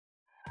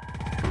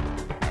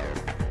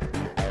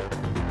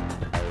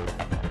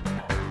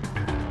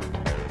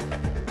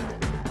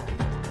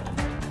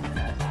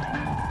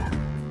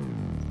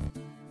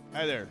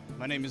Hi there,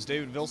 my name is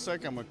David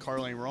Vilsek. I'm with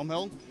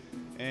Roemheld,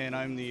 and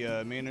I'm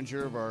the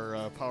manager of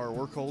our power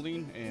work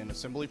holding and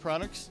assembly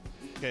products.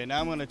 Okay, now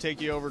I'm going to take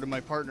you over to my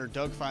partner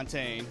Doug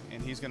Fontaine,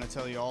 and he's going to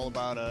tell you all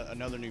about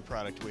another new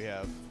product we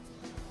have.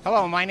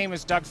 Hello, my name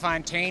is Doug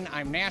Fontaine.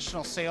 I'm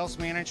National Sales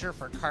Manager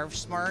for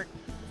Carvesmart,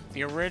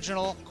 the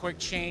original quick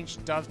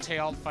change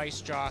dovetailed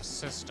vice jaw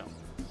system.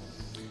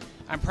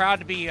 I'm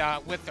proud to be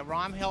with the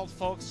Roemheld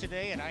folks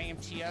today at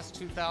IMTS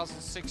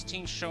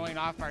 2016, showing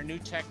off our new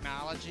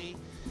technology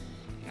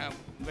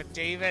with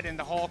David and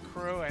the whole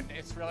crew, and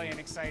it's really an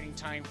exciting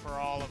time for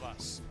all of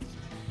us.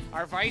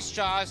 Our vice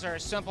jaws are a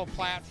simple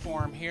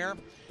platform here.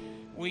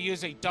 We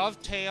use a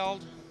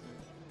dovetailed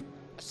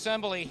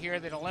assembly here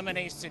that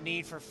eliminates the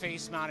need for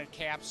face-mounted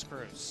cap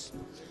screws.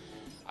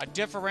 A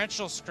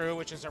differential screw,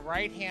 which is a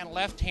right-hand,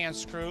 left-hand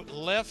screw,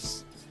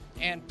 lifts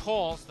and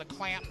pulls the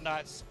clamp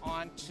nuts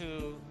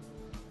onto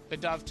the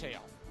dovetail.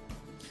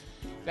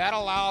 That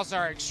allows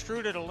our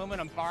extruded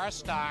aluminum bar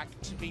stock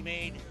to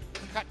be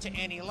cut to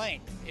any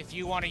length. If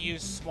you want to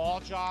use small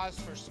jaws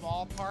for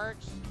small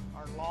parts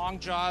or long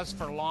jaws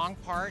for long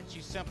parts,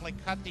 you simply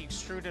cut the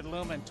extruded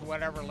aluminum to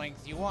whatever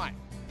length you want.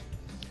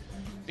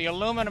 The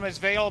aluminum is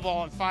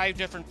available in 5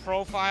 different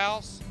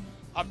profiles,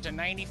 up to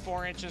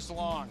 94 inches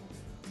long.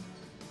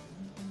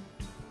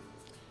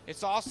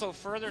 It's also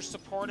further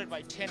supported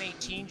by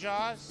 1018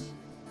 jaws,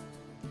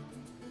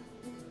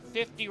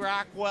 50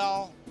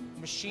 Rockwell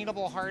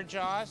machinable hard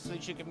jaws so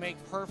that you can make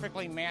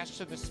perfectly matched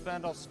to the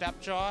spindle step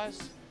jaws,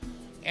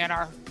 and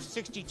our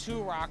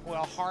 62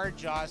 Rockwell hard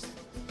jaws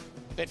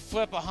that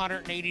flip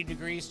 180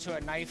 degrees to a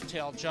knife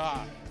tail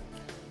jaw.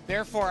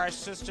 Therefore, our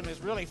system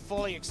is really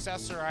fully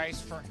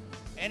accessorized for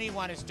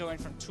anyone who's doing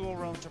from tool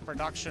room to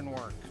production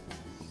work.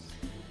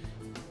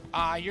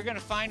 You're going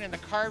to find in the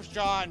carved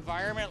jaw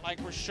environment, like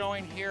we're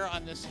showing here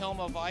on this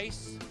Hilma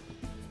vise,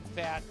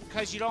 that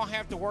because you don't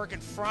have to work in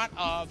front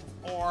of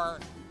or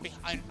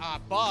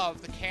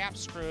above the cap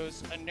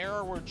screws, a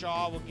narrower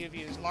jaw will give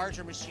you a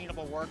larger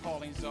machinable work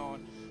holding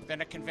zone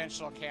than a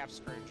conventional cap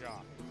screw jaw.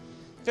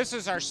 This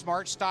is our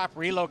Smart Stop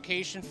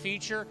relocation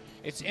feature.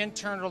 It's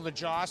internal to the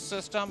jaw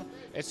system.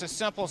 It's a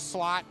simple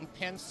slot and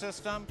pin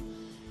system.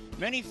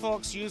 Many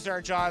folks use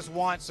our jaws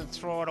once and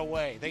throw it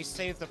away. They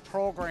save the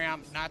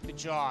program, not the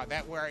jaw.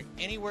 That way,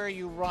 anywhere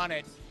you run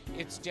it,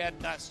 it's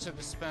dead nuts to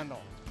the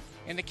spindle.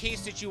 In the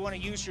case that you want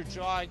to use your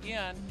jaw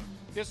again,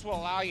 this will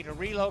allow you to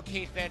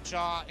relocate that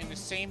jaw in the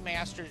same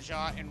master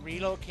jaw and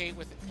relocate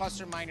with plus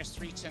or minus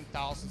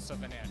 3/10,000ths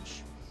of an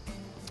inch.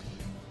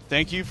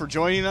 Thank you for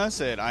joining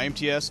us at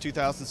IMTS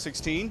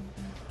 2016.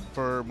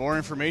 For more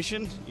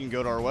information, you can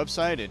go to our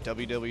website at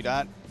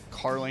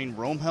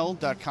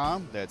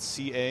www.carlaneroemheld.com. That's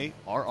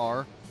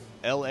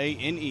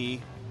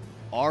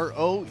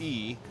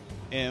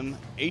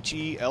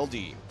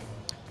CARLANEROEMHELD.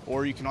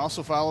 Or you can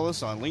also follow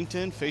us on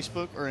LinkedIn,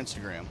 Facebook, or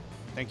Instagram.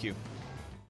 Thank you.